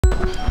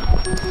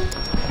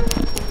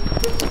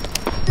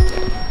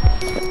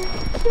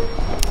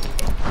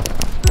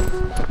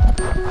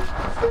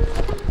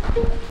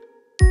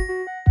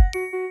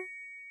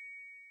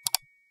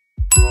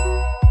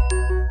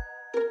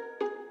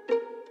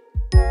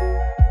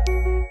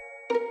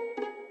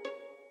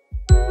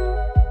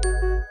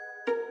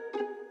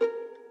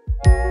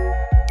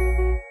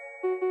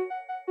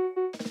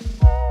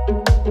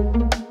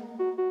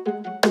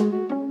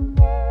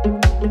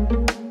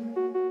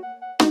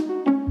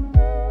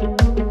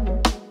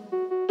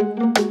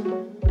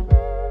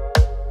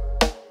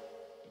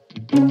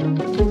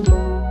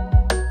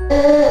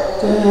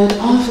Good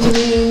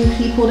afternoon,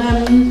 people. I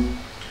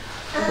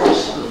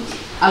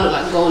look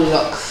like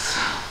Goldilocks.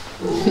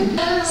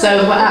 So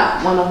we're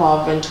at one of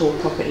our rental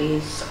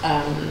properties. A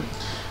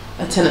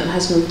tenant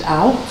has moved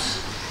out,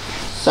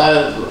 so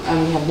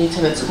we have new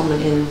tenants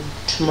coming in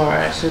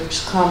tomorrow. So we've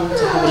just come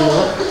to have a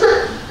look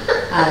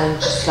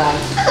and just like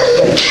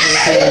make sure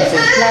everything's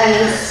in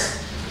place.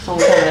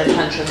 Someone's having a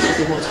tantrum because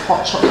he wants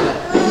hot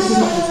chocolate. This is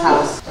not his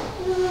house.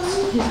 It's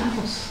not his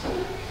house.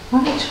 Why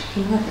are you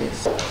talking like this?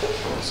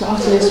 So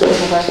after this we're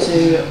going to go to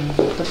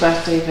the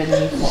birthday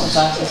venue for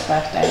Alexis'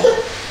 birthday.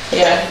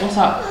 Yeah, what's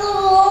up?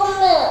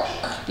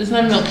 There's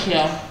no milk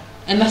here.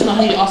 And that's not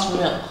how you ask for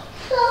milk.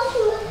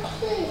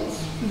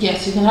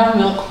 Yes, you can have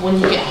milk when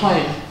you get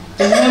home.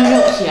 There's no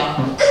milk here.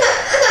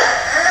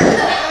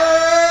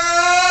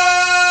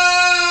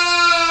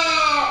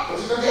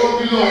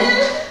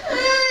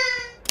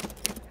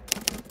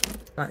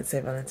 I'd like to say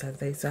Valentine's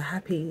Day, so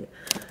happy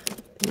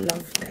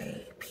love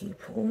day,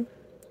 people.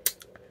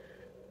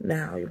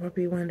 Now, you're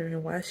probably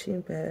wondering why is she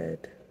in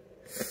bed?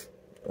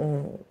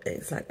 Or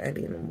it's like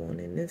early in the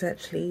morning. It's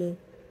actually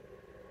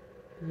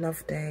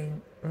love day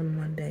on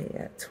Monday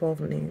at 12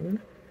 noon.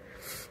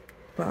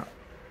 But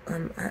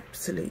I'm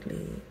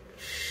absolutely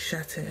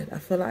shattered. I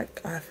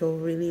feel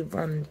really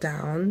run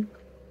down.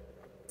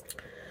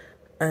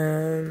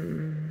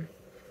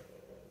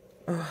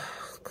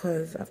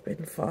 Because I've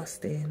been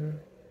fasting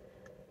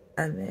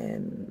and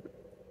then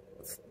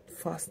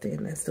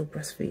fasting and still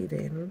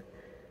breastfeeding,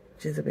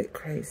 which is a bit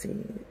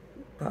crazy,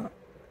 but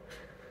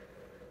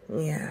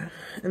yeah.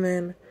 And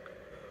then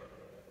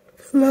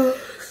the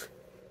last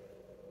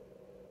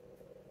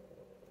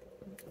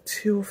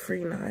 2 or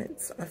 3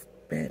 nights I've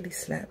barely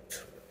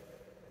slept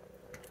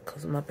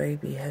because my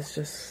baby has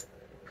just,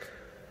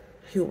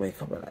 he'll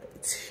wake up at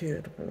like 2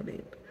 in the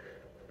morning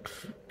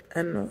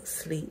and not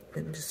sleep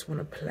and just want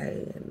to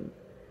play and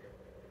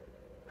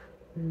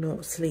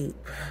not sleep.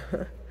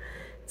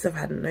 So I've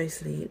had no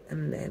sleep,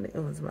 and then it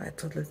was my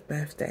toddler's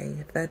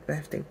birthday, 3rd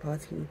birthday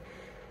party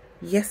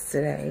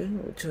yesterday,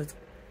 which was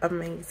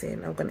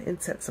amazing. I'm going to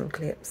insert some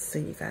clips so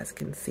you guys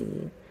can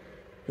see.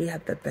 He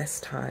had the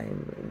best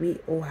time. We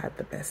all had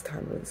the best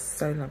time. It was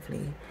so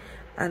lovely.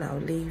 And I'll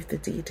leave the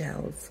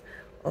details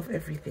of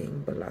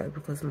everything below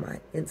because my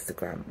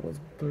Instagram was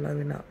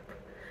blowing up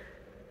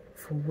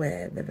for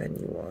where the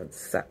venue was.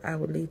 So I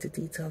will leave the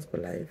details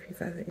below if you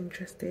guys are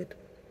interested.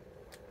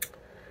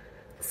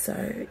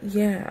 So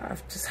yeah,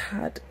 I've just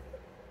had,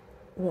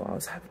 well, I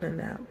was having a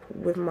nap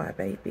with my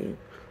baby,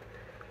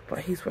 but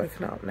he's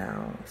woken up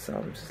now, so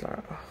I'm just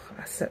like, oh,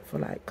 I slept for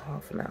like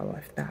half an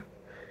hour if that.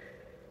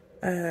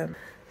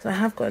 So I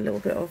have got a little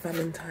bit of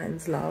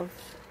Valentine's love.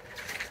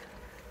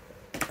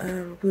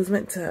 We was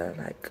meant to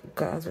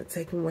I was meant to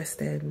take him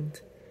West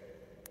End,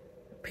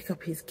 pick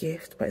up his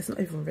gift, but it's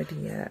not even ready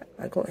yet.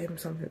 I got him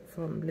something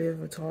from Louis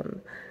Vuitton,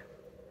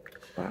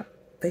 but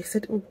they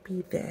said it would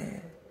be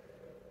there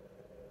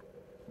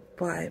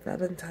by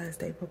Valentine's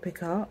Day for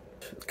pick up.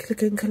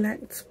 Click and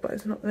collect, but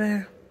it's not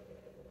there.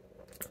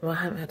 Well, I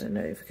haven't had a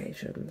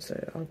notification, so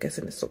I'm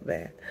guessing it's not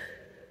there.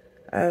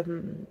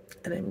 And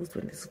then we was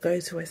going to go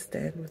to West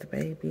End with the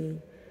baby,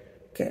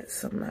 get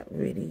some like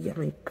really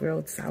yummy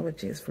grilled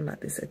sandwiches from like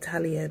this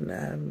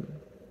Italian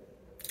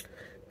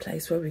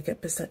place where we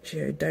get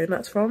pistachio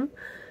donuts from.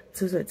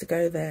 So I was meant to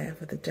go there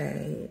for the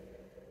day,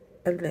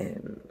 and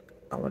then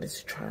I wanted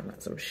to try on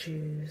like some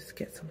shoes,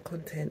 get some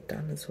content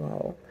done as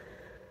well,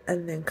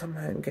 and then come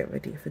home, get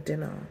ready for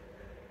dinner.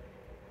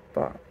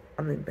 But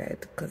I'm in bed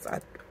because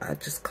I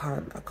just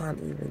can't, I can't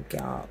even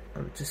get up.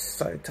 I'm just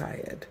so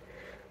tired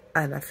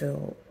and I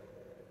feel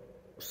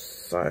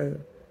so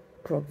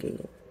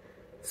groggy.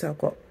 So I've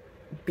got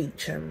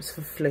Beecham's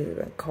for flu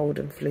and cold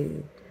and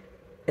flu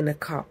in a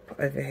cup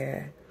over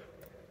here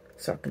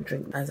so I can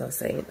drink. As I was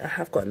saying, I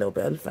have got a little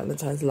bit of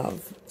Valentine's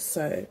love.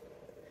 So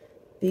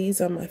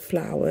these are my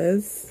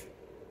flowers,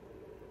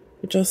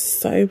 which are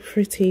so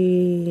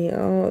pretty.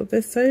 Oh,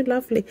 they're so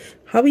lovely.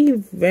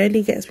 Hubby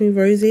rarely gets me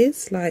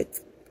roses. Like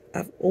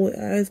I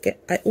always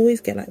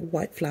get like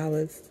white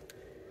flowers,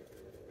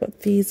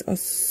 but these are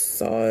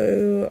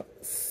so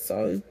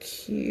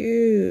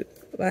cute.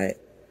 Like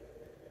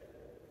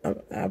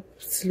I'm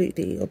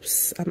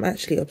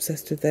actually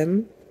obsessed with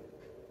them.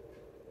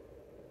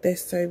 They're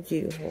so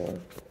beautiful.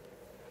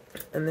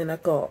 And then I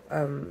got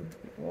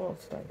what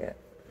else did I get?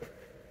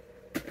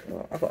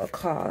 Well, I got a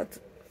card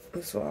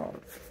as well.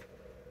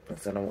 I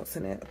don't know what's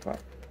in it,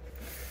 but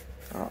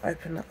I'll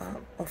open it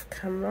up off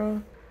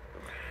camera.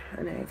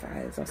 Anyway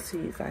guys, I'll see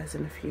you guys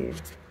in a few.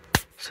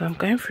 So I'm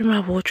going through my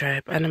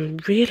wardrobe and I'm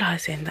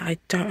realising that I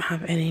don't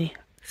have any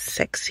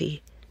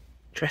sexy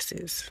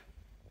dresses.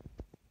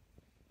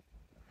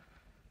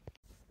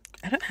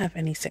 I don't have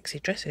any sexy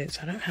dresses.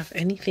 I don't have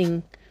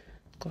anything.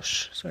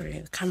 Gosh, sorry,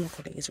 the camera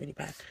quality is really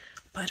bad.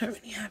 But I don't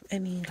really have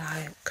any,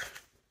 like,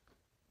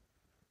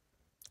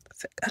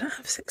 I don't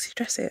have sexy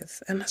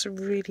dresses. And that's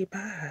really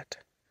bad.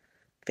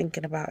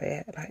 Thinking about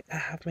it, like, I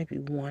have maybe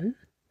one.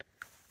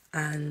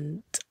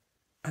 And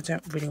I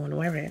don't really want to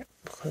wear it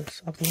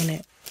because I've worn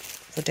it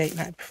for date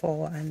night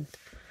before. And,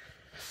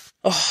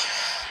 oh,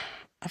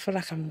 I feel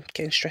like I'm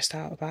getting stressed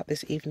out about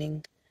this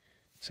evening.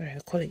 Sorry,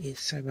 the quality is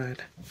so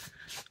bad.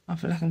 I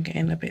feel like I'm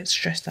getting a bit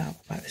stressed out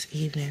about this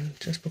evening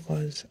just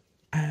because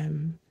I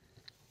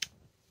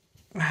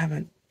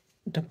haven't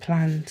the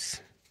plans.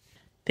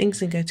 Things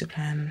didn't go to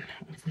plan,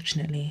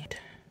 unfortunately.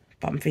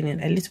 But I'm feeling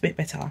a little bit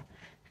better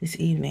this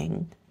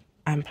evening.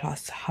 And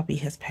plus, hubby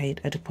has paid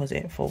a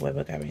deposit for where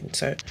we're going.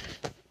 So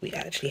we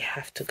actually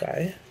have to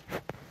go.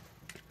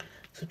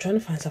 So I'm trying to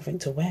find something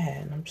to wear.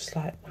 And I'm just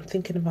like, I'm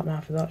thinking about my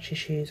Versace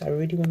shoes. I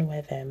really want to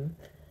wear them.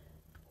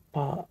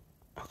 But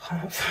I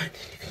can't find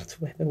anything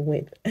to wear them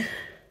with.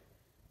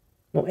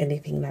 Not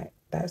anything like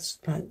that's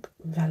like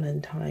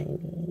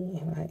Valentine,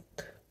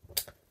 like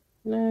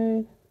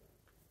no,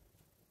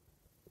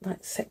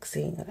 like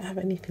sexy. I don't have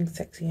anything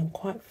sexy. I'm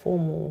quite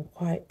formal,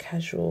 quite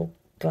casual,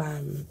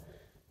 glam.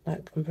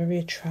 Like I'm very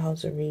a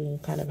trousery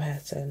kind of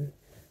person.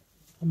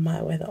 I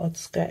might wear the odd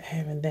skirt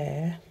here and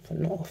there, but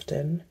not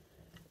often.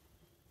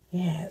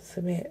 Yeah, it's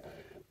a bit,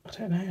 I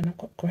don't know, and I've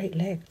got great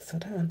legs. I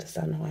don't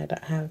understand why I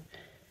don't have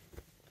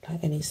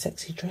like any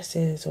sexy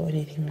dresses or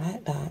anything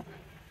like that.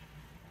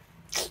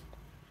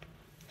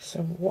 So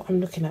what I'm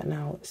looking at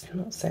now, it's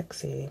not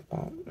sexy,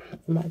 but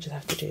I might just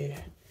have to do.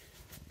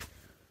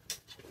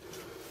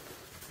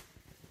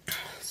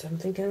 So I'm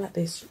thinking about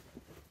this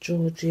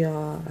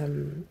Georgia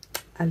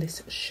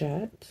Alice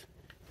shirt.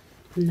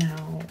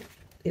 Now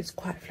it's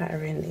quite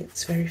flattering.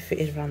 It's very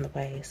fitted around the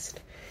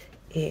waist.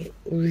 It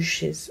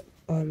ruches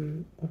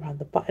around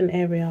the button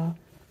area,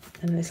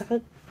 and it's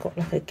like got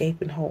like a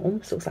gaping hole.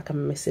 Almost looks like a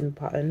missing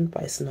button,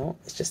 but it's not.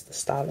 It's just the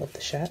style of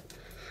the shirt.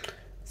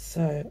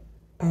 So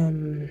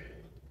I've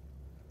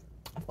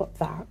got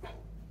that,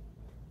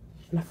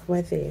 and I can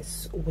wear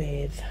this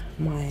with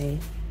my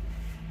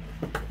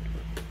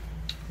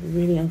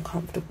really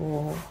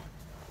uncomfortable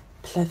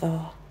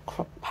pleather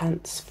crop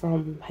pants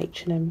from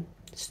H&M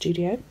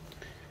Studio.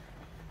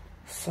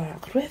 So I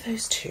could wear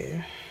those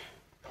two,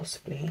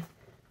 possibly,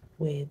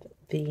 with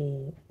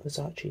the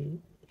Versace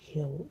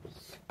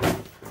heels.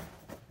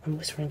 I'm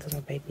whispering because my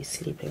baby's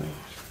sleeping.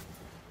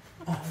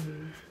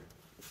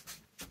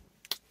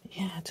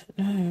 Yeah, I don't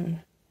know.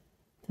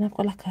 Then I've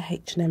got like a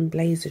H&M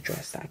blazer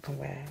dress that I can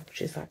wear,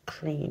 which is like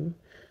cream.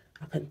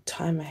 I can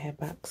tie my hair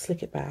back,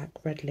 slick it back,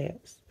 red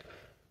lips,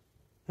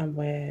 and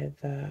wear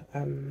the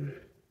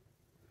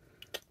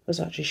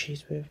Versace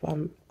shoes with.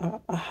 I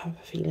have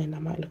a feeling I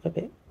might look a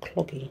bit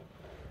cloggy.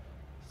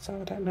 So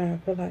I don't know, I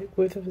feel like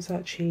with the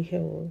Versace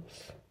heels,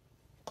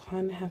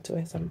 kind of have to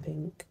wear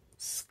something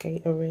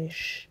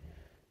skaterish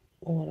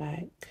or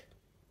like,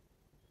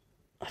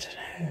 I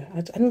don't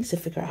know. I need to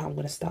figure out how I'm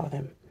going to style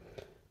them.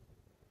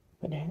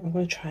 But yeah, I'm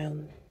going to try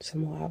on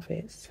some more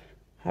outfits,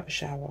 have a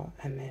shower,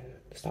 and then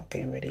start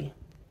getting ready.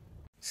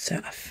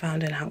 So I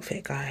found an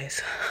outfit,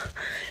 guys.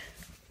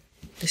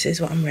 This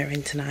is what I'm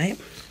wearing tonight.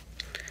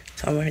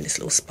 So I'm wearing this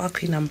little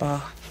sparkly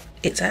number.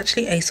 It's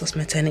actually ASOS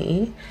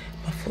Maternity.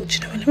 I thought, you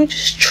know what, let me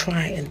just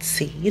try and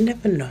see. You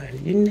never know.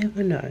 You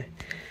never know.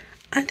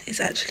 And it's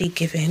actually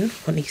giving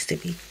what needs to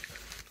be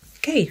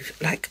gave.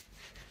 Like,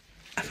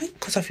 I think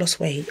because I've lost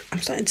weight, I'm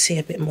starting to see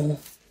a bit more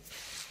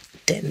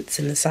dents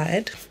in the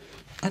side.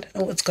 I don't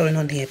know what's going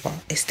on here, but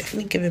it's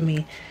definitely giving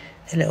me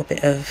a little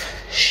bit of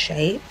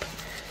shape.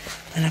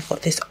 And I've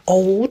got this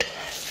old,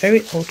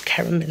 very old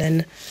Karen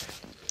Millen,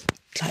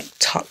 like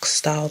tuck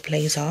style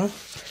blazer.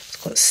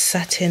 It's got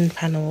satin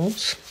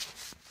panels,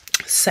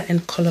 satin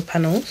collar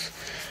panels,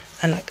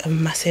 and like a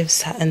massive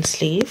satin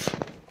sleeve.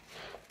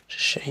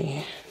 Just show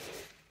you.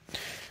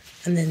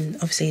 And then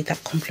obviously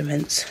that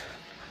complements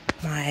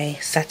my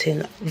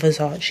satin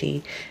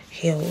Versace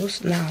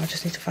heels. Now I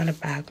just need to find a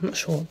bag. I'm not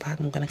sure what bag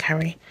I'm going to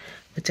carry.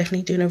 We're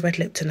definitely doing a red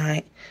lip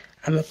tonight,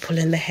 and we're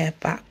pulling the hair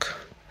back.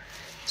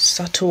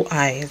 Subtle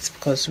eyes,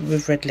 because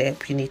with red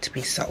lip you need to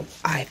be subtle,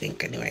 I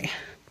think, anyway.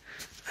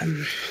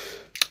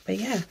 But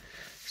yeah,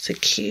 it's a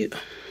cute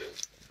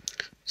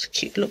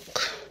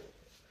look.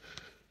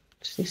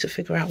 Just need to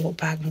figure out what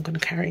bag I'm going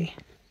to carry.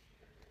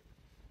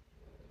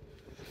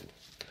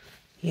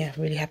 Yeah,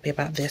 really happy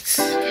about this.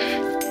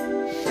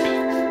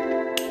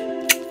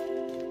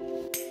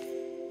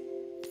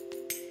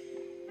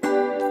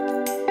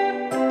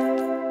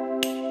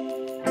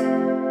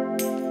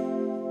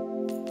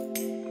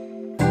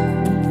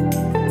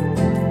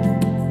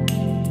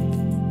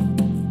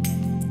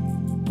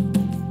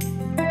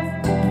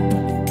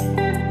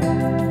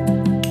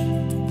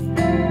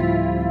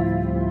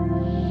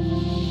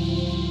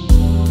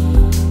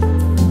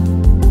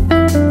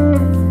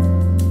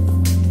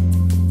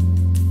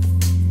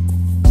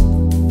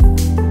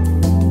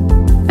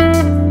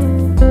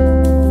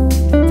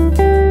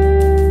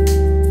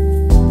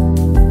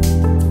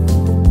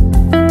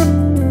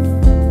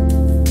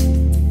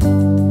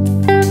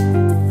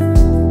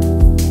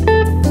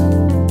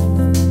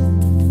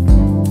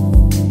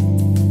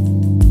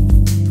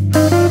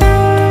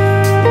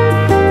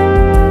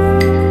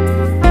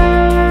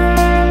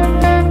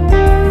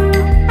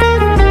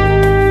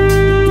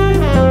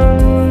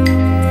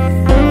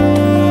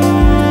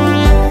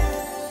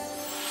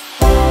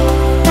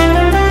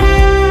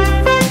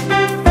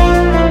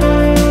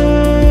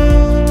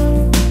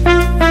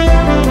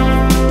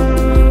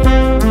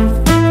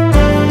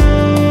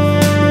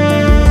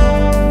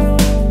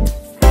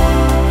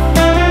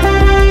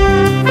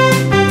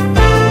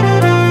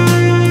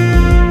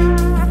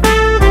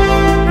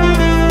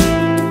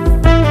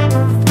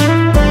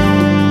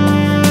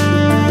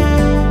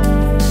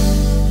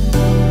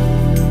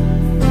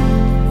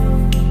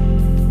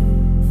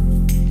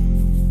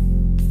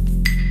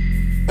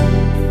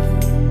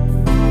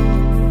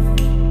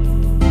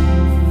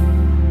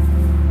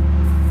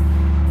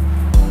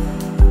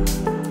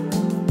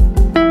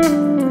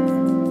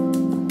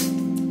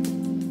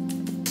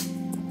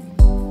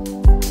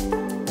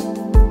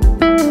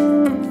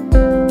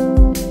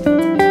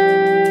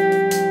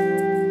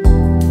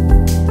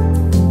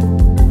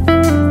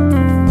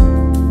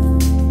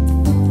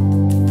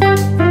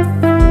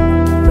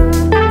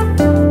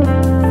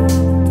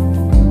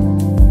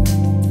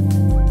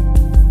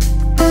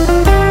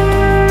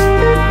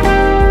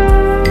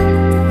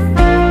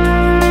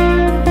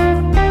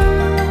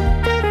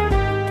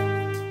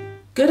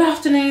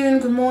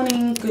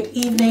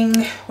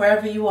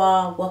 wherever you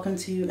are, welcome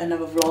to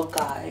another vlog,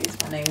 guys.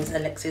 My name is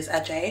Alexis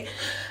Adjei.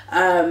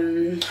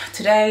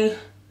 Today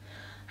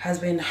has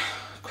been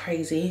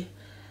crazy.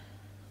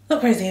 Not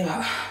crazy,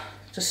 but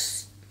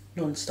just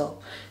non-stop.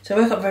 So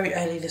I woke up very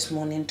early this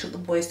morning, took the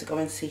boys to go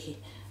and see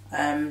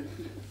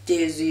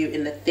Dear Zoo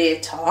in the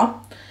theatre.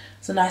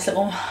 It's a nice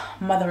little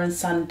mother and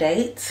son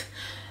date.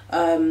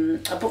 I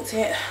booked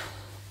it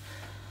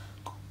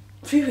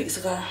a few weeks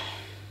ago.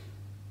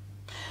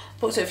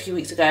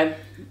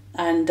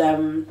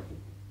 And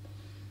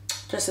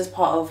just as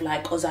part of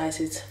like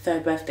Ozai's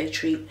 3rd birthday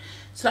treat,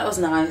 so that was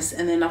nice.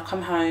 And then I've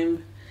come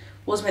home,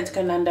 was meant to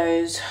go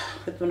Nando's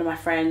with one of my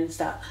friends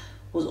that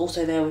was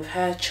also there with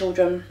her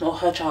children, or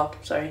her child,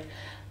 sorry.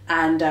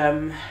 And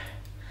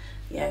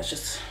yeah, it's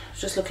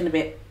just looking a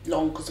bit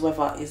long because the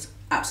weather is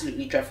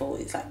absolutely dreadful.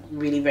 It's like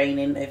really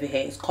raining over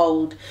here, it's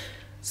cold,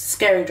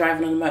 scary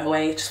driving on the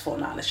motorway. Just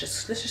thought, nah, let's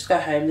just go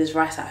home. There's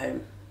rice at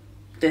home.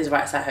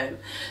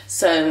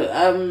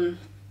 So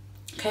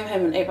came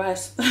home and ate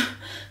rice.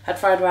 Had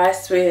fried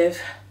rice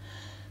with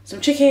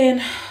some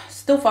chicken.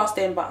 Still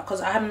fasting, but because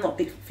I have not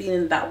been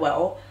feeling that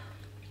well,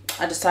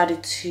 I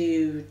decided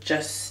to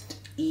just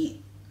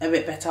eat a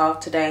bit better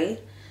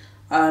today.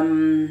 Yeah,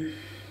 and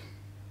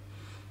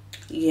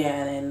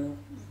then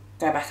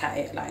go back at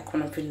it like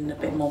when I'm feeling a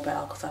bit more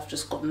better, because I've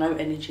just got no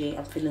energy.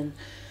 I'm feeling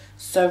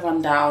so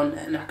run down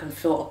and I can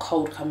feel a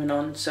cold coming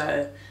on.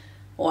 So,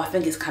 or I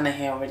think it's kind of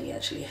here already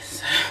actually.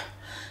 So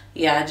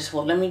yeah, I just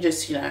thought, let me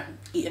just, you know,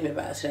 eat a bit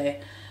better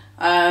today.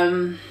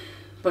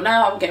 But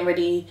now I'm getting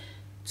ready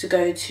to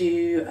go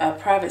to a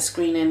private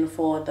screening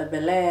for the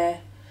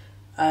BEL-AIR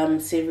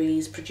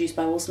series produced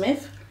by Will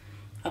Smith.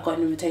 I got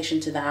an invitation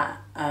to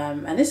that,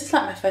 and this is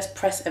like my first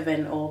press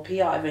event or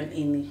PR event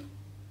in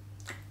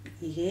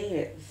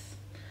years.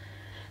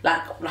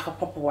 Like a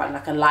proper one,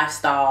 like a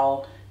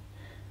lifestyle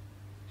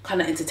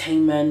kind of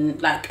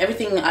entertainment. Like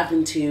everything I've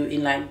been to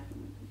in like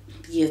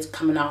years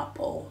coming up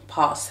or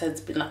past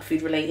has been like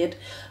food related,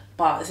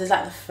 but this is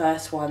like the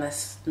first one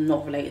that's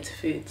not related to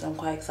food, so I'm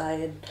quite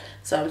excited.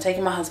 So I'm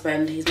taking my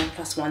husband, he's my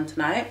 +1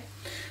 tonight.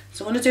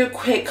 So I'm going to do a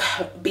quick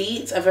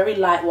beat, a very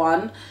light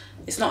one.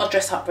 It's not a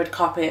dress up red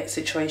carpet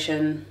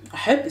situation. I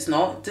hope it's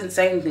not. It didn't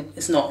say anything.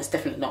 It's not, it's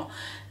definitely not.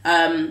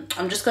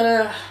 I'm just going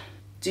to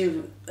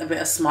do a bit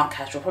of smart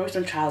casual, probably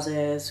some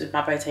trousers with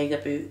my Bottega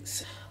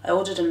boots. I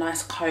ordered a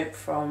nice coat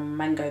from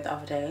Mango the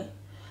other day,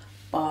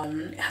 but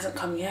it hasn't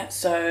come yet,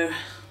 so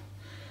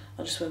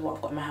I'll just wear what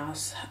I've got in my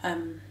house.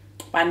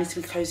 But I need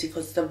to be cozy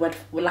because the weather,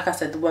 well, like I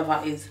said, the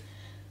weather is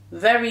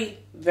very,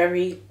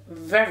 very,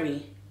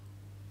 very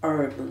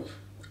horrible,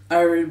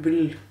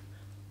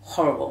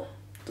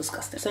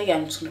 disgusting. So yeah,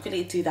 I'm just gonna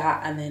quickly do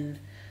that, and then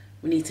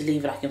we need to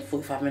leave like in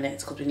 45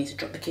 minutes because we need to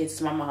drop the kids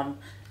to my mum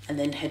and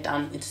then head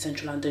down into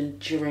central London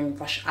during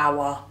rush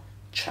hour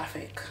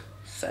traffic.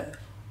 So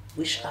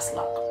wish us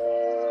luck.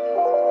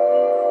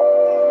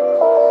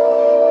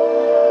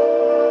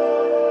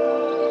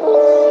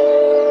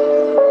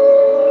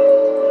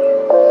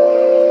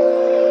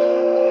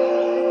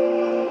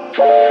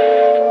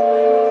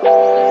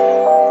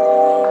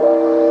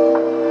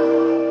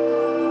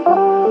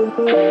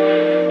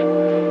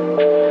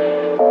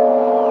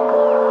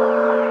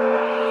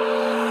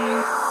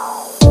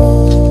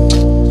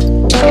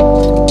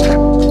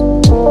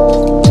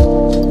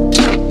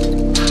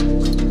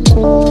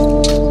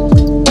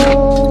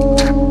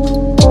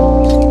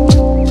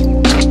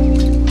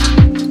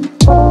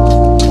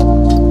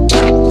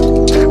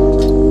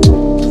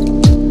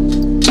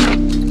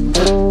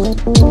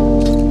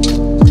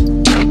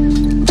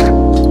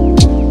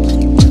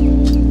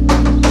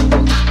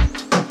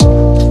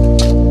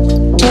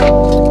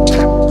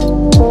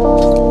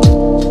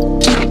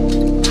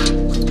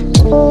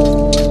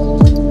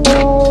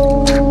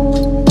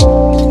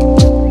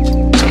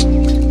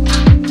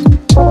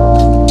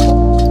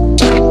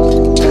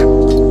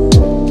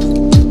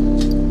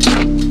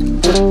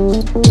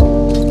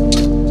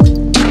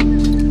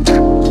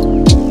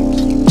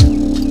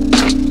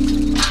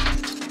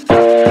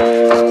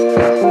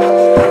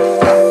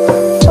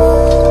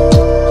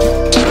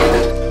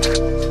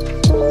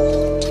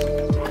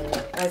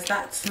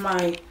 That's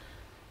my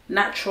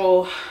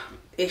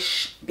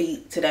natural-ish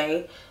beat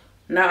today.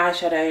 No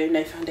eyeshadow,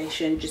 no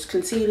foundation, just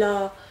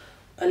concealer,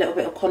 a little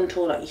bit of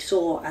contour like you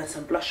saw, and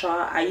some blusher.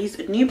 I used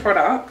a new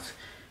product,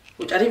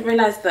 which I didn't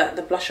realise that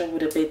the blusher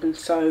would have been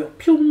so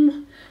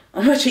plum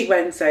on my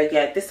cheekbone. So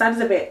yeah, this side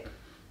is a bit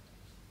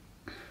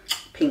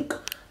pink,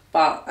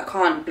 but I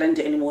can't blend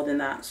it any more than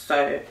that.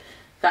 So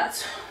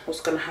that's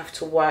what's going to have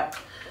to work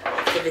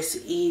for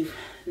this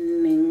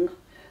evening.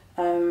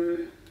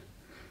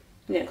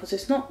 Yeah, because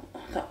it's not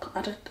that,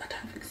 I don't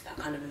think it's that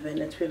kind of event.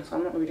 Let's be honest,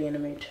 I'm not really in the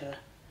mood to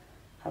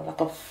have like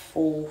a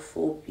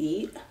full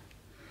beat.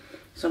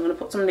 So I'm going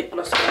to put some lip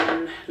gloss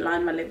on,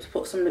 line my lips,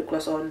 put some lip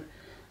gloss on,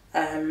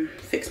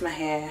 fix my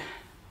hair.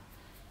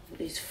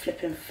 These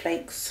flipping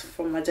flakes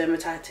from my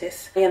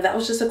dermatitis. Yeah, that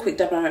was just a quick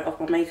demo of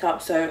my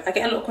makeup. So I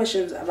get a lot of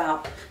questions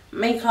about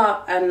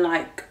makeup and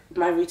like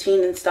my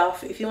routine and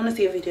stuff. If you want to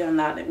see a video on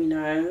that, let me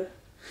know.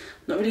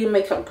 Not really a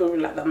makeup guru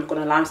like that, I'm not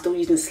gonna lie. I'm still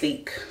using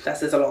Sleek. That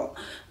says a lot.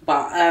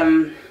 But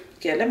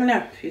yeah, let me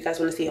know if you guys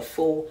want to see a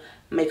full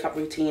makeup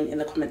routine in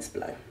the comments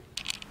below.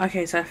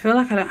 Okay, so I feel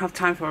like I don't have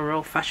time for a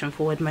real fashion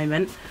forward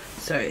moment.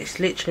 So it's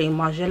literally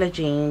Margiela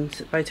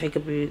jeans, Bottega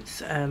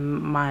boots,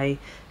 my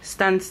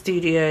Stan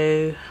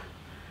Studio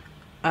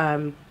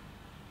coat.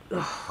 I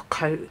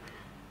can't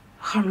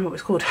remember what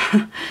it's called.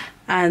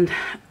 And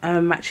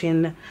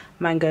matching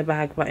mango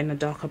bag, but in a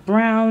darker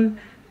brown.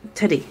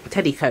 Teddy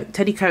coat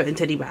and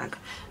teddy bag.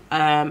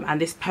 And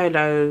this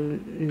polo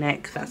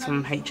neck that's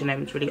from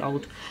H&M, it's really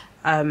old.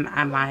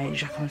 And my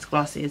Jacquemus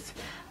glasses.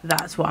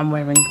 That's what I'm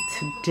wearing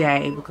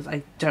today because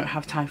I don't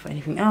have time for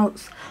anything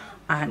else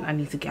and I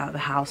need to get out of the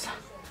house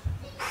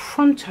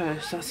pronto.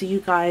 So I'll see you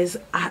guys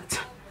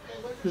at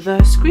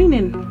the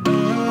screening.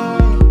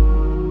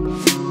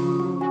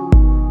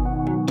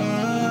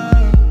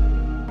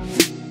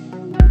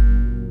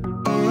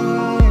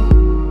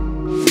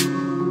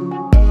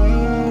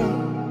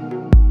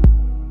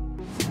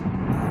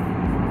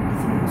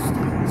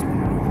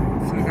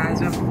 So guys,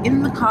 we're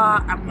in the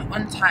car and we're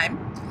on time.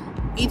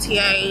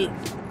 ETA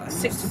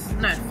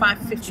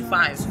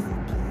 5:55.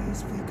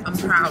 I'm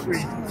proud.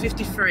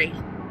 53.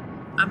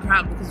 I'm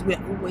proud because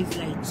we're always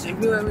late.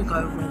 Everywhere we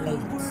go, we're late.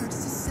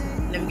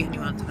 Never get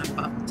anywhere on time.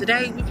 But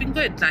today we've been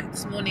good. Like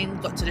this morning,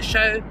 got to the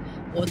show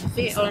or the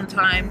theatre on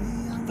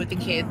time with the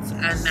kids,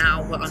 and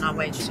now we're on our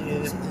way to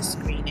the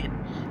screening.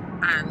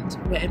 And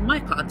we're in my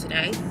car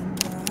today.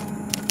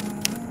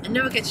 I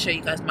never get to show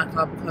you guys my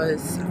car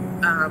because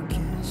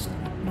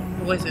we're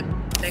always in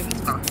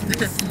David's car.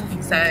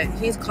 So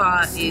his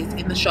car is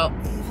in the shop.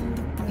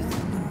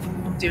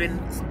 Doing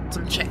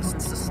some checks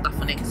and stuff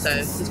on it, so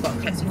he's got a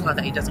Plexi car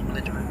that he doesn't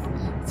want to drive.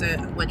 So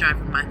we're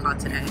driving my car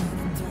today.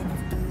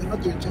 You're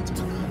not doing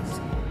gentlemen.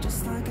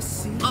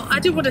 Oh, I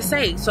did want to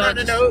say. So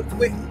No.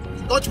 Wait.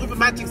 Go to Whipping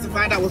Mad Things to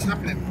find out what's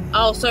happening.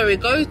 Oh, sorry.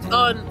 Go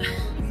on.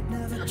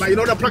 But you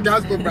don't unplug your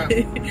husband, bro.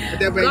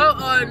 Go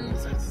on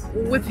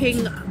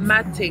Whipping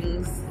Mad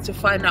Things to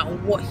find out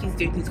what he's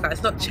doing to his car.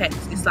 It's not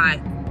checks. It's like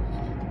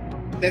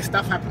there's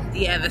stuff happening.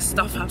 Yeah, there's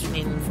stuff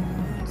happening.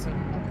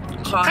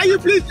 Can you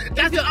please?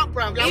 That's your up,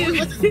 bro.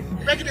 Like,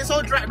 making it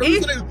so dry.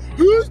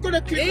 Who's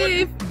gonna click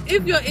on?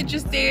 If you're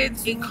interested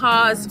in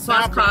cars,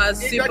 fast cars,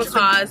 super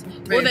cars,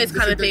 all those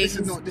kind of things,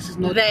 this is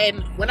not.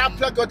 Then when I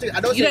plug onto it,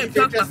 I don't. You don't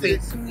plug my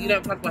things. You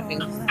don't plug my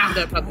things. You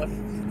don't plug my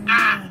things.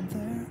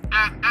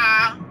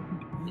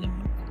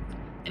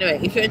 Anyway,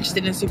 if you're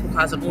interested in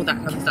supercars and all that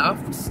kind of stuff,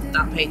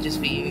 that page is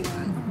for you.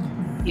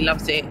 He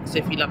loves it. So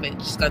if you love it,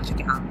 just go check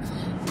it out.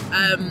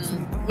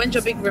 When's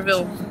your big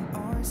reveal?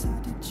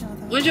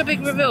 When's your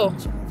big reveal?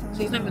 So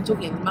he's not even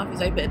talking, his mouth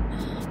is open.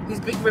 His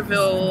big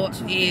reveal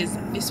is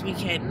this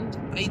weekend.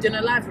 Are you doing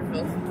a live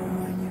reveal?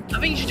 I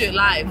think you should do it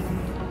live.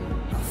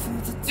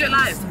 Do it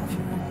live.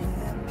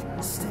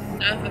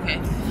 No? Okay.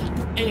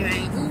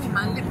 Anyway, ooh,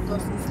 my lip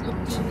gloss is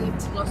looking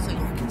glossy.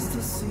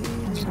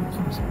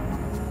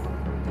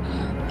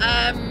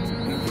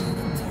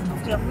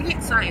 Yeah, I'm really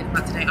excited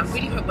about today. I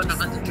really hope we're not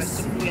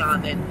underdressed. If we are,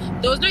 then.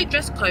 There was no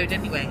dress code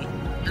anyway.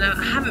 And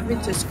I haven't been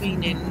to a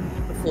screening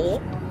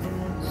before.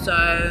 So,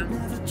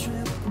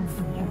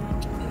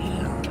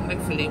 yeah,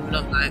 hopefully we're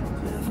not like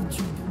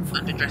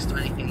underdressed or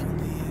anything.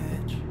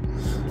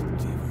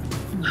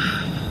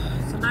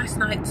 It's a nice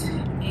night.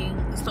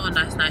 It's not a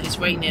nice night, it's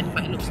raining,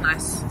 but it looks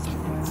nice.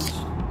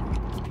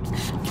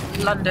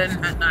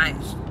 London at night.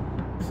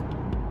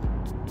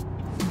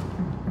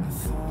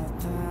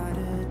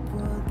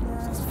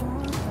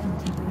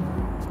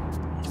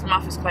 His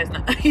mouth is closed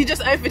now. You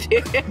just opened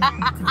it.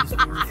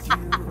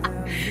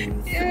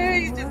 Yeah,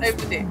 you just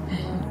opened it.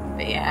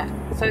 But yeah,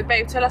 so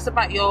babe, tell us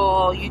about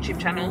your YouTube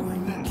channel.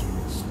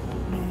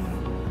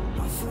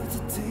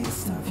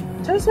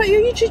 Tell us about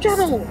your YouTube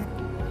channel.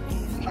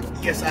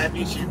 Yes, I have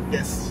YouTube.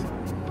 Yes,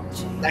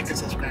 like and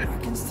subscribe.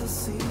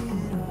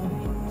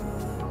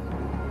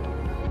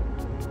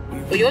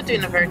 But you're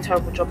doing a very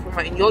terrible job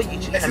promoting your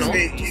YouTube channel.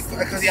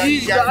 Because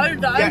you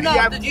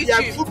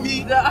put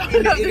me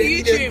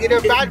in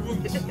a bad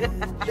room.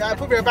 Yeah,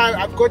 put me in a bad.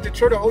 I'm going to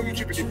throw the whole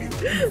YouTube in the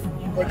bin.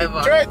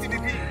 Throw it in the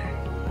bin.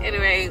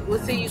 Anyway, we'll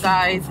see you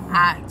guys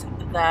at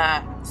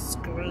the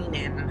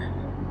screening.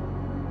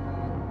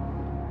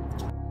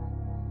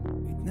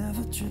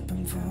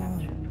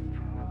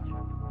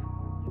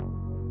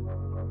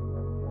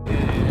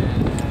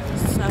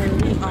 So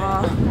we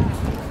are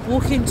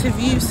walking to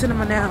View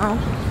Cinema now.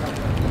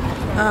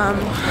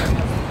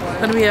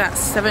 Gonna be about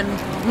 10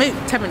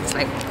 minutes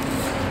late.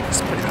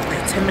 Just put it out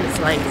there, 10 minutes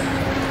late.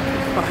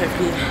 But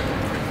hopefully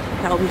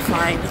that'll be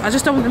fine. I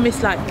just don't want to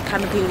miss like the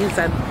canopies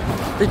and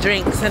the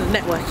drinks and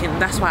networking.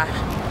 That's why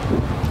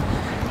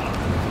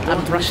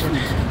I'm rushing.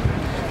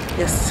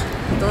 Yes,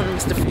 don't want to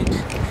miss the food.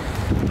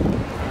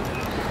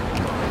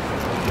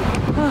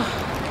 Oh.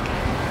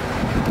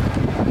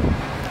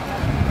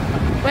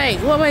 Wait,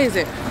 what way is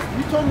it?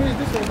 You told me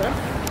this way, man.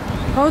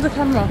 Hold the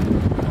camera.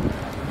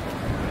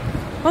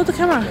 Hold the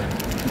camera.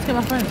 Let's get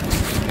my phone.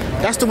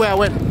 That's the way I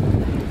went.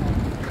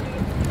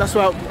 That's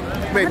why.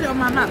 Put it on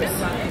my map.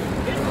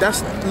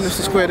 That's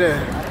Leicester Square there.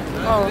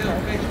 Oh, okay.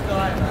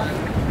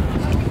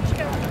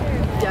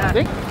 Yeah. I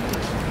think.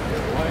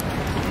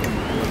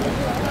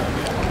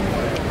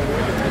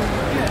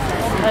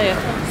 Oh yeah,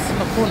 it's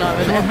a corner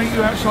over there. I'll meet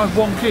you outside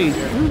One Key.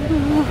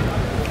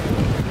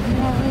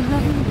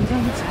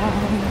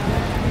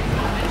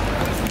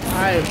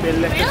 I've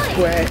been Leicester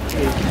Square.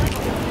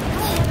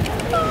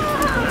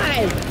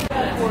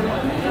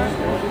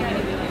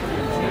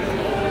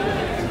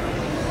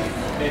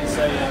 It's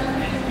a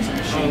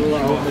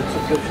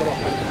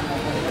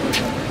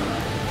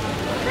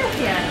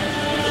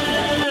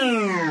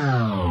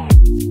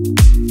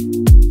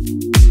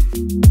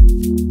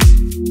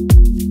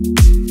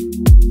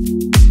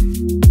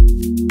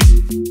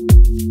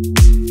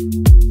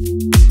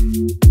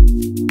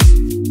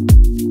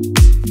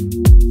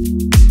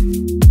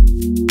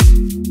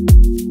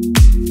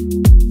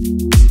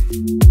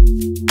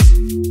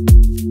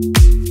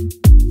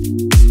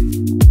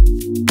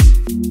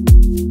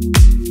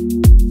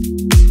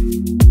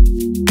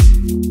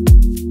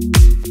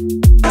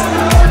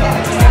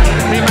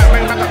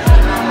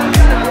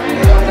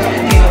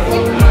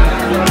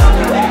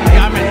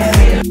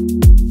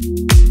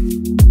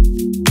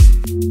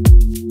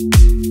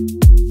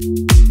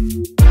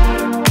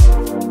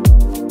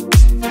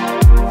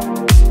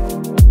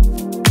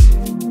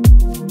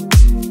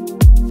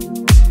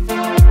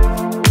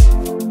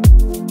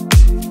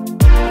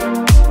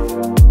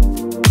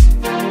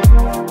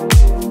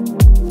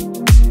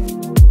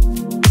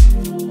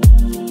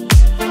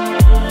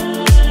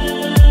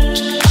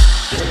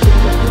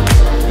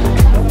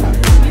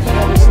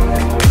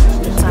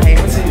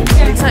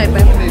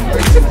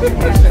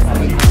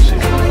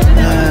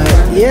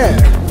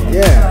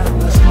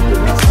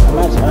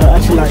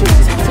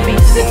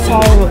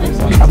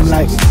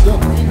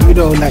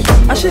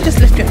I should just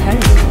lift it home.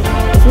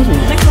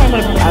 Next time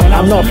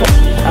I'm not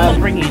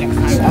bringing it.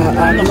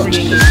 I'm not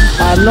bringing it.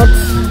 I'm not.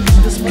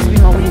 You're supposed to be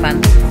my wingman.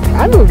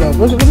 I don't know.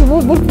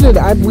 What's good?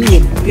 I'm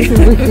winging.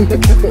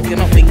 You're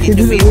not winging.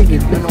 You're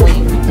winging. You're not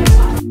winging.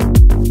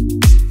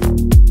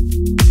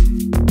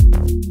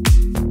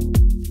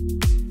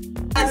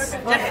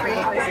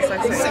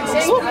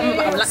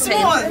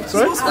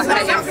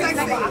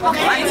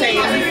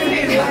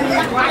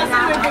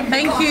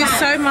 Thank you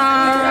so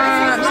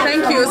much.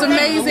 Thank you. It was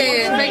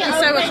amazing. Thank you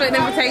so much for an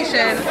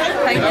invitation.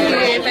 Thank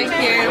you. Thank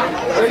you.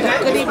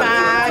 Goodie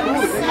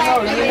bags.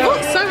 Oh,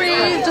 sorry.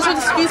 Just want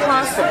to squeeze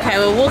past. Okay,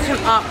 we're walking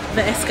up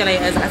the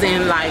escalators, as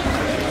in like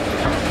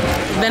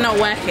they're not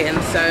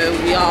working, so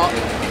we are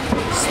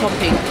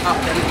stomping up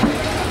them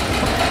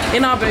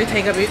in our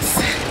Bottega boots.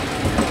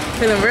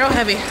 Feeling real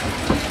heavy.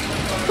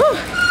 Whew.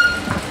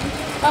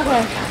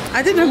 Okay.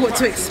 I didn't know what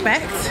to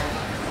expect,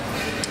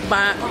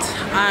 but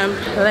I'm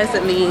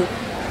pleasantly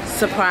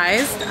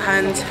surprised,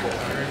 and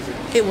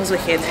it was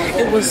wicked.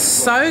 It was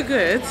so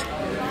good.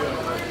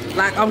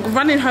 Like, I'm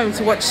running home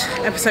to watch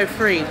episode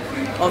 3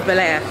 of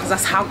BEL-AIR because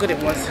that's how good it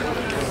was.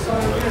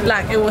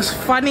 Like, it was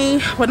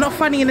funny, but not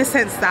funny in the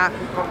sense that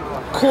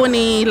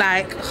corny,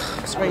 like,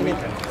 it's raining.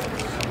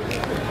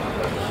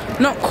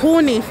 Not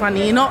corny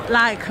funny, not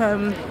like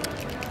weren't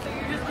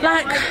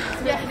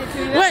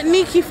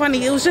sneaky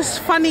funny. It was just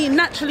funny,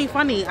 naturally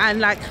funny,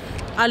 and like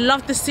I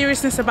loved the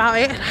seriousness about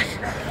it,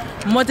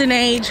 like modern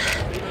age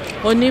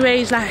or new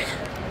age, like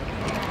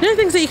you know,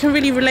 things that you can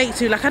really relate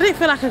to. Like I didn't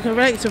feel like I could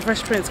relate to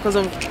Fresh Prince because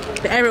of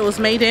the era it was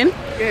made in.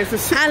 Yeah, it's a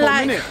sitcom, and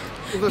like,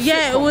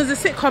 innit? It was a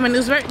sitcom, and it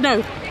was very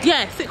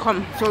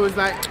sitcom. So it was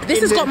like this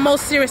has got more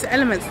serious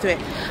elements to it,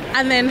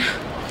 and then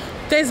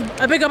there's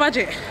a bigger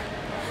budget.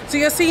 So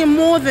you're seeing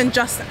more than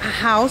just a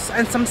house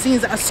and some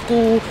scenes at a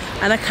school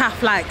and a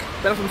cafe, like.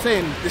 That's what I'm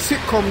saying. The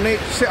sitcom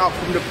set up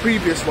from the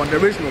previous one, the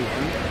original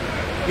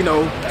one. You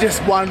know,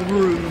 just one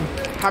room,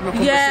 having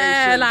conversations.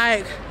 Yeah,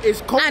 like.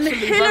 It's constantly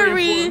and Hillary,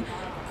 very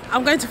important.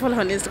 I'm going to follow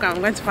her on Instagram.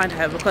 I'm going to find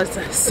her because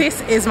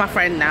sis is my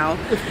friend now.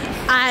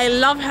 I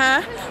love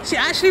her. She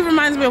actually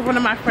reminds me of one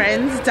of my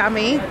friends,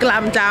 Dammy,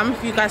 Glam Dam.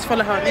 If you guys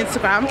follow her on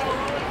Instagram.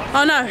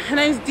 Oh no, her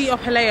name's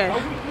Paleo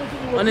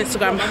on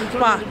Instagram,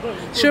 but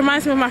she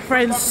reminds me of my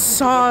friend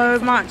so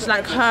much,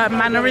 like her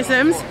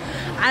mannerisms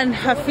and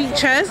her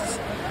features.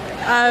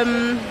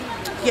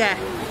 Yeah,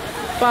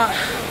 but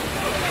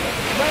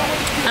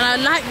and I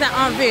like that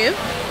Aunt Viv,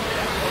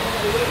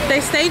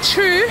 they stayed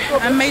true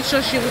and made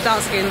sure she was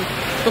dark skinned,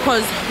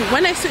 because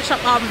when they switched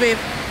up Aunt Viv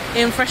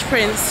in Fresh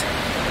Prince,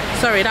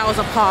 sorry, that was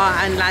a part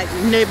and like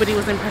nobody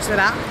was impressed with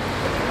that,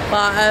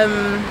 but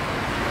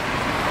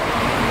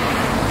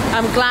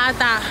I'm glad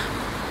that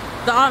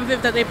the Aunt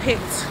Viv that they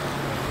picked,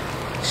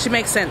 she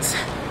makes sense.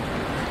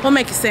 What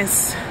makes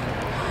sense?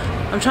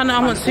 I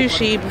want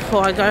sushi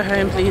before I go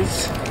home,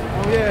 please.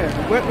 Oh yeah,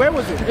 where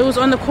was it? It was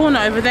on the corner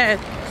over there.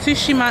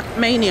 Sushi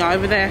Mania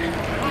over there.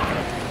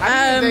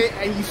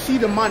 And you see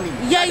the money.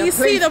 Yeah, like you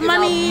see the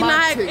money.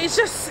 Like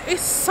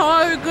it's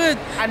so good.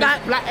 And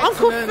like black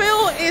Uncle excellence.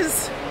 Phil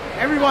is.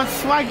 Everyone's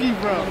swaggy,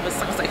 bro.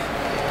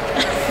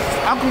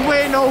 Uncle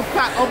Wayne, no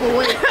fat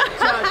overweight.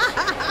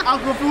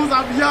 Uncle Fool's,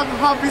 I'm young,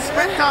 hubby,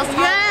 spectacles.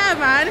 Yeah,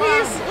 man,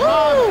 he's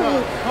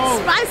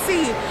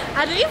spicy.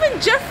 And even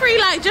Jeffrey,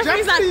 like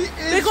Jeffrey's like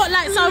they got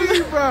like some,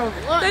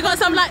 they got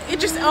some like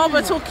Idris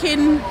Elba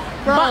talking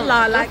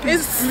butler. Like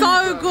it's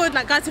so good.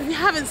 Like guys, if you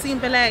haven't seen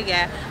BEL-AIR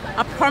yet,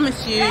 I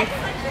promise you,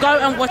 go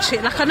and watch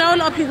it. Like I know a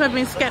lot of people have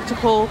been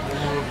skeptical.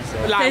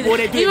 Like,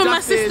 even my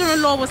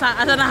sister-in-law was like,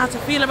 I don't know how to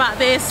feel about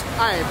this,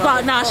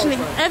 but no,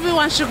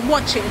 everyone should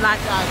watch it. Like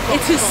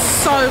it is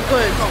so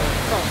good.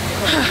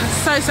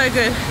 so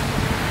good.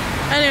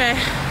 Anyway,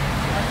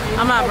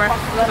 I'm out of breath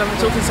because I've been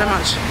talking so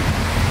much.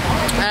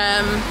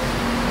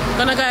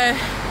 Gonna go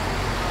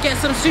get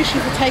some sushi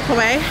for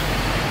takeaway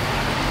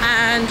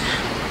and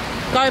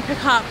go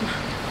pick up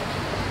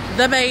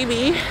the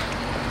baby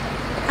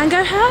and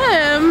go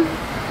home.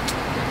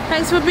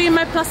 Thanks for being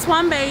my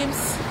 +1,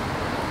 babes.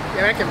 Yeah,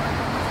 I reckon.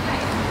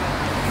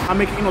 I'm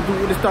making him do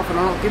all this stuff and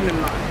I'm not giving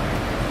him that.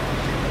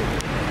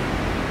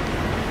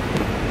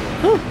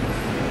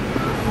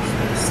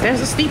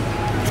 Stairs are steep.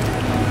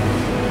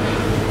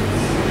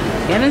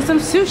 Getting some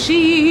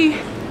sushi.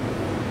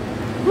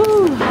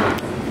 Woo.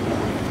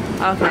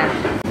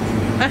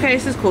 Okay,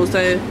 this is cool.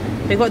 So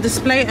they got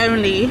display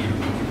only,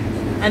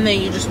 and then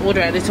you just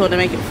order it. They told them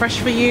to make it fresh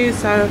for you.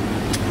 So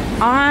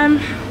I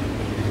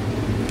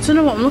don't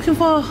know what I'm looking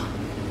for.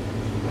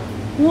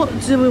 What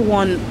do we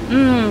want?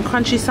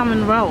 Crunchy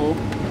salmon roll.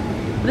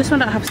 But this one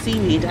don't have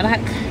seaweed. I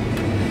like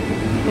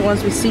the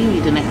ones with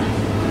seaweed in it.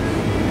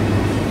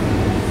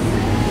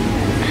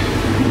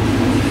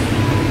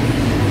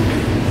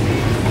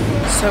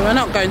 So we're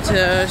not going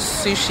to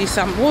sushi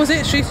what was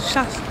it?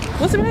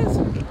 What's the place?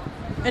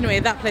 Anyway,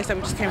 that place that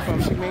we just came from.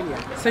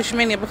 Sushi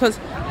Mania, because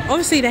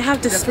obviously they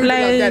have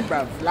display.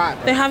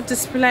 They have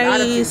display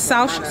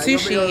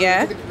sushi,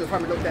 yeah.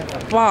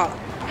 But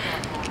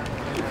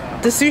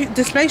the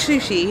display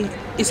sushi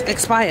is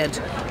expired,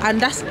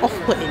 and that's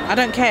off-putting. I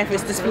don't care if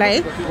it's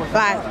display.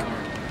 Like,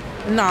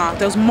 nah,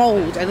 there was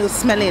mold and it was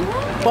smelling.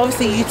 But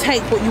obviously you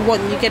take what you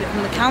want and you get it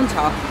from the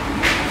counter.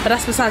 But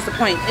that's besides the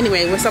point.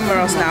 Anyway, we're somewhere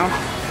else now.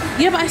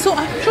 Yeah, but I'm sure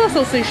I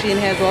saw sushi in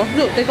here as well.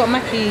 Look, they got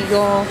maki,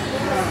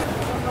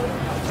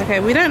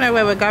 Okay, we don't know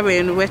where we're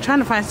going. We're trying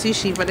to find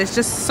sushi, but there's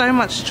just so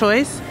much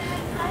choice.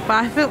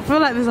 But I feel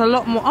like there's a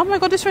lot more. Oh my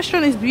god, this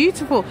restaurant is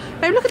beautiful.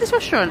 Babe, look at this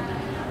restaurant.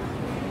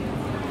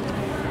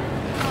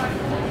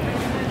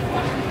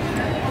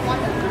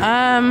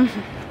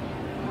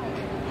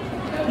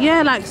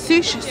 Yeah, like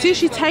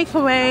sushi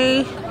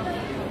takeaway.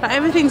 Like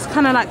everything's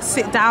kind of like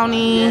sit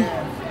downy.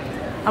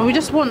 And we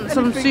just want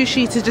some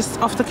sushi to just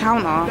off the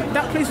counter.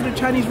 That place with the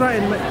Chinese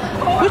writing.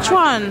 Which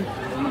one?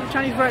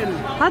 Chinese writing.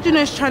 How do you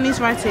know it's Chinese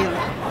writing?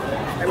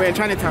 We're in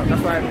Chinatown,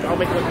 that's why I'll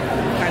make it look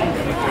Chinese.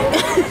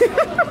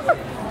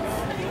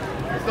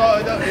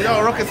 it's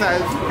not rocket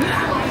science.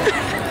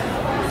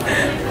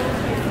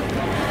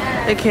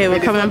 Okay, we're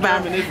coming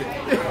back.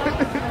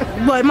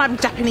 Well, it might be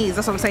Japanese,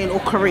 that's what I'm saying,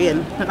 or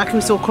Korean. Like we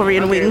saw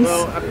Korean wings.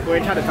 Well, we're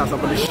in Chinatown, so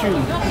I'm going to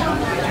assume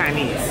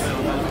Chinese.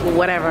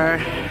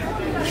 Whatever.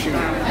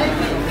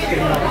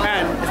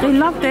 And they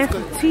love their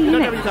tea. I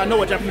know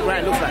what Japanese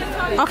writing looks like.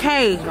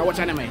 Okay. I watch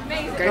anime.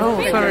 Okay?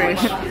 Oh, sorry.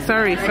 Okay?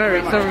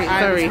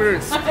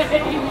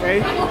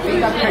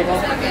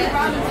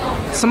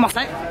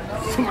 Samase.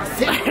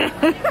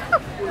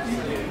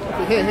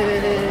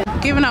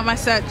 Giving up my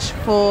search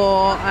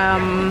for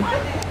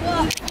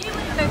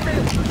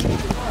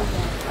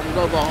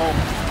Go home.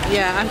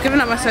 Yeah, I'm giving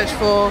up my search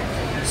for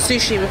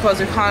sushi because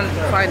we can't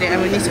find it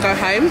and we need to go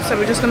home. So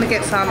we're just gonna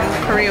get some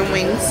Korean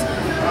wings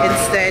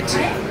instead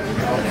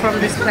from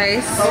this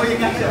place.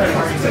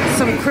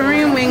 Some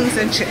Korean wings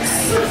and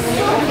chips.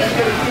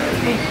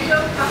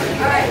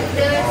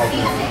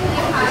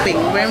 Wing.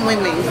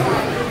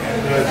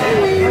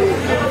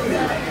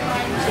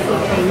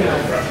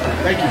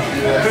 Thank you.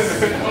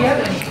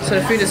 So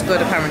the food is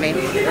good apparently.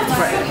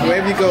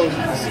 Wherever you go,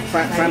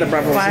 find a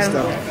brother or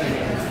sister.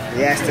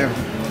 You ask them,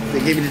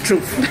 they give you the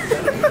truth.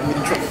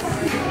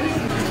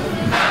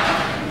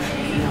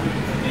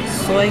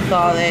 Soy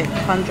garlic,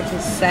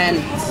 100%.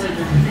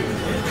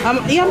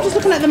 Yeah, I'm just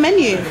looking at the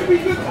menu.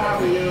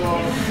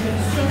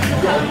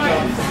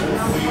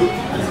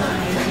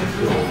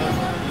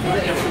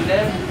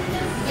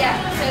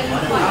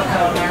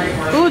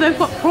 Oh, they've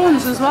got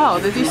prawns as well.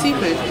 They do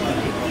seafood.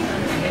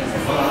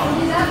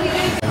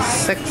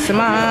 Sexy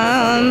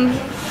man.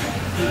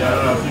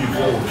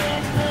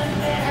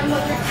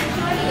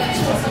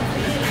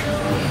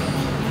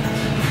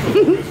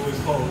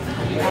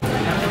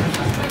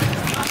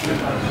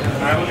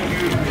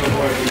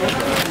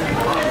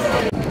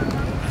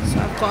 So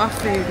I've got our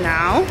food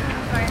now.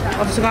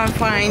 Off to go and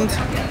find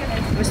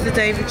Mr.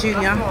 David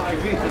Jr.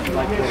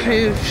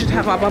 who should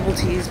have our bubble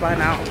teas by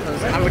now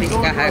because I'm ready to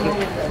go home.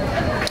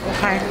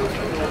 Okay,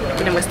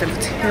 been in West End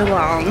for too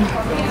long.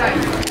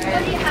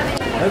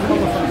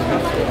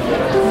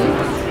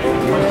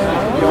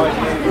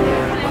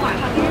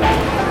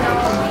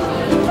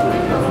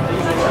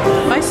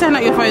 Why are you saying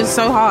that your phone is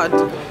so hard?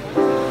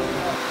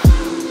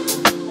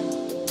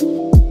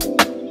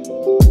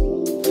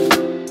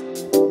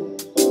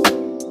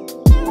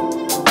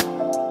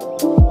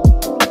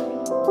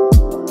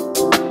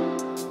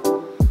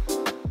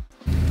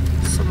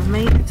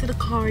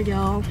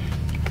 y'all.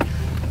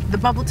 The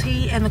bubble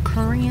tea and the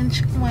Korean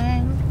chicken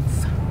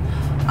wings.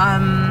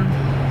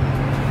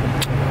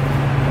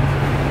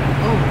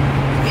 Oh,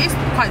 it's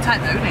quite tight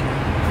though, isn't it?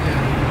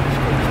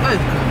 Yeah. Oh.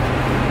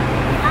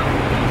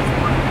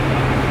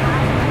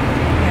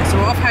 Yeah, so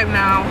we're off home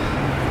now.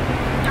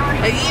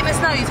 Are you eating this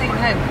now or are you taking it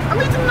home? I'm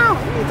eating now.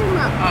 I'm eating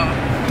now. Oh.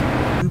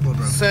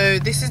 So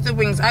this is the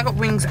wings. I got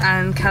wings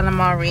and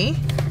calamari.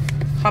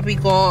 Hubby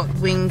got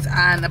wings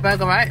and a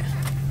burger, right?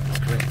 That's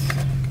correct.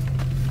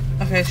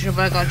 Okay, it's your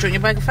burger. Do you want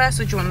your burger first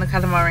or do you want the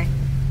calamari?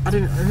 I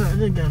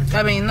didn't get it.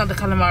 I mean, not the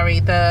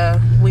calamari, the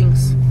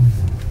wings.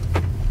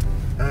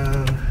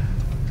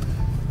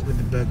 With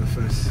the burger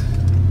first.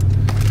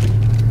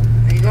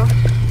 There you go.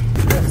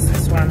 What's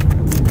this one?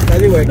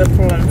 Anyway, The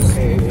prawns.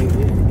 Okay.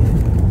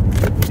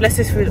 Bless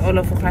this food, O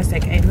Lord, for Christ's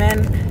sake.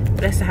 Amen.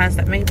 Bless the hands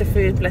that make the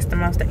food. Bless the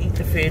mouths that eat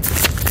the food.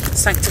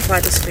 Sanctify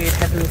this food,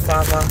 Heavenly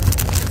Father.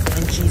 For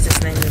in Jesus'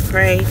 name we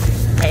pray.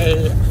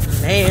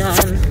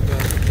 Amen.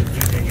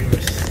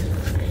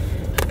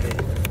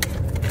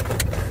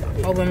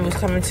 Oh, when we was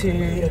coming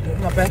to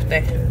my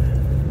birthday.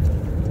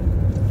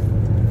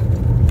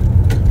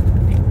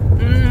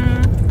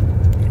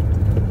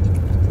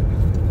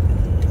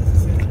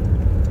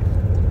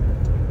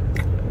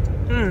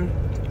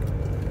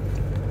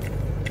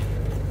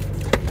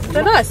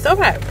 They're nice, they're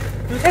alright.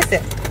 You taste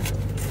it.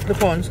 The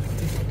prawns.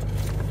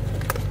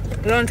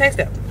 You don't taste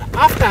it.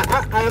 After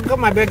I got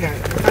my burger,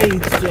 I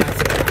eat straight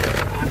after.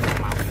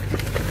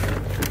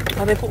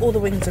 Oh, they put all the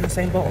wings in the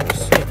same bowls.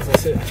 Yeah, because I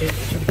said I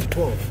changed it to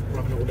 12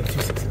 rather than all the 2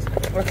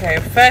 6s. Okay,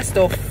 first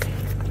off,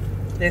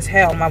 there's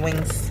hair on my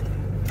wings.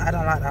 I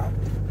don't like that.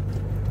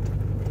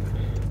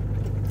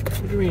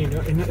 What do you mean?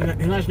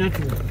 It's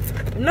natural.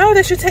 No,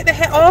 they should take the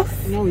hair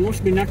off. No, it wants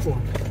to be natural.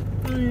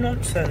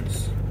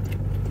 Nonsense.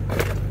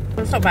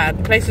 It's not bad.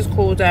 The place is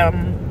called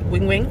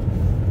Wing Wing.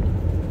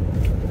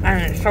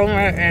 And it's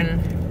somewhere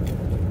in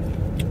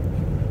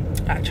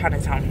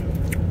Chinatown.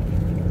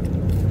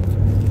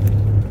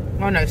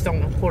 Oh no, it's not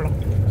on the corner.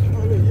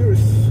 Oh, look, yours.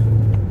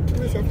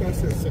 Is that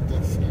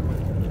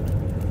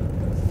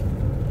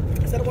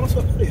the one I saw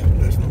earlier?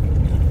 No, it's not.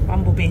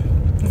 Bumblebee.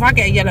 If I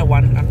get a yellow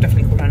one, I'm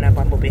definitely calling her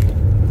Bumblebee.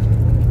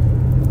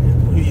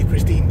 Who are you,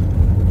 Christine?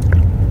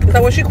 Is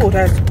that what she called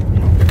hers?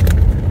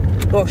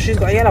 Look, she's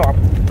got a yellow one.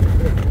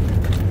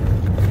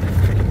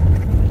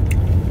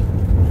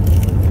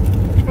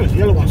 Oh, the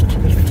yellow one's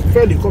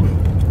fairly common.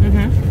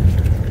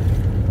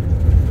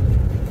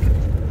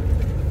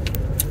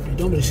 You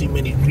don't really see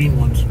many green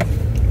ones.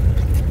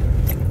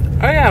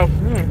 Oh yeah.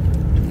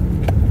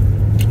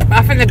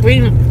 I think the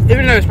green,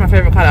 even though it's my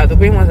favourite colour, the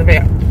green one's a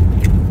bit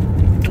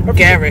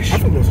garish. I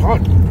think it was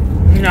hard.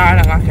 No, I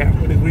don't like it.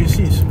 With the green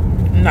seeds.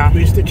 No.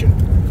 Green stitching.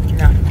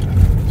 No.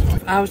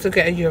 I was to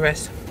get a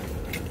US.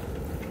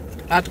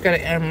 I'd get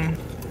it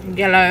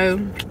yellow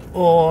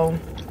or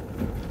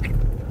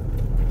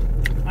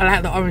I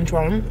like the orange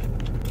one.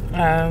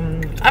 I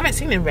haven't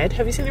seen it in red.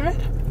 Have you seen it in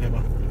red?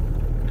 Never.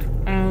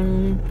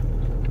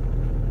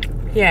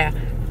 Yeah.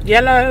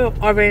 Yellow,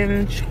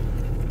 orange,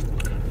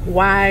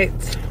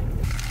 white.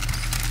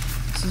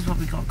 This is what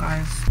we got,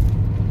 guys.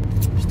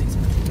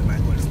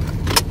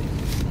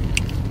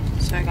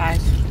 So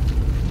guys.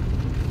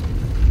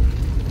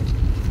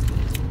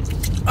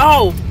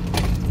 Oh!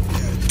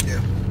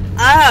 Yeah.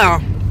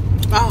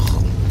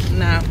 Oh,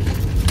 no.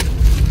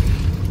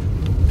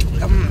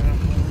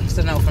 It's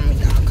a no from me,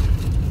 dog.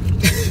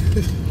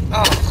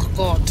 Oh,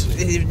 God.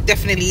 It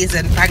definitely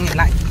isn't banging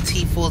like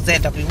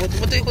T4ZW.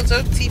 What do you call it?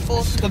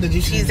 T4?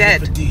 TZ.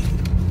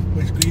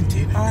 It's green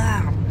tea.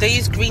 They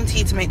use green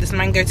tea to make this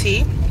mango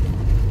tea.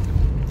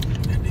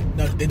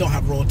 No, they don't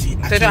have raw tea.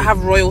 They don't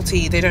have royal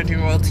tea. They don't do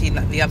royal tea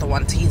like the other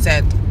one, TZ.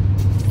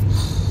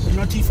 It's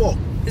not T4.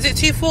 Is it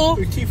T4?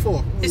 It's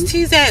T4. It's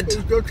TZ. It's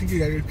not TZ,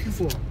 it's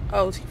T4.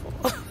 Oh,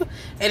 T4.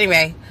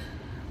 Anyway,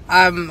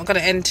 I'm going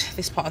to end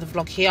this part of the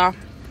vlog here.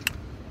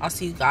 I'll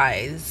see you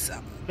guys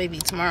maybe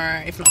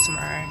tomorrow, if not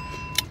tomorrow,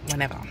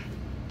 whenever.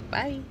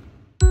 Bye.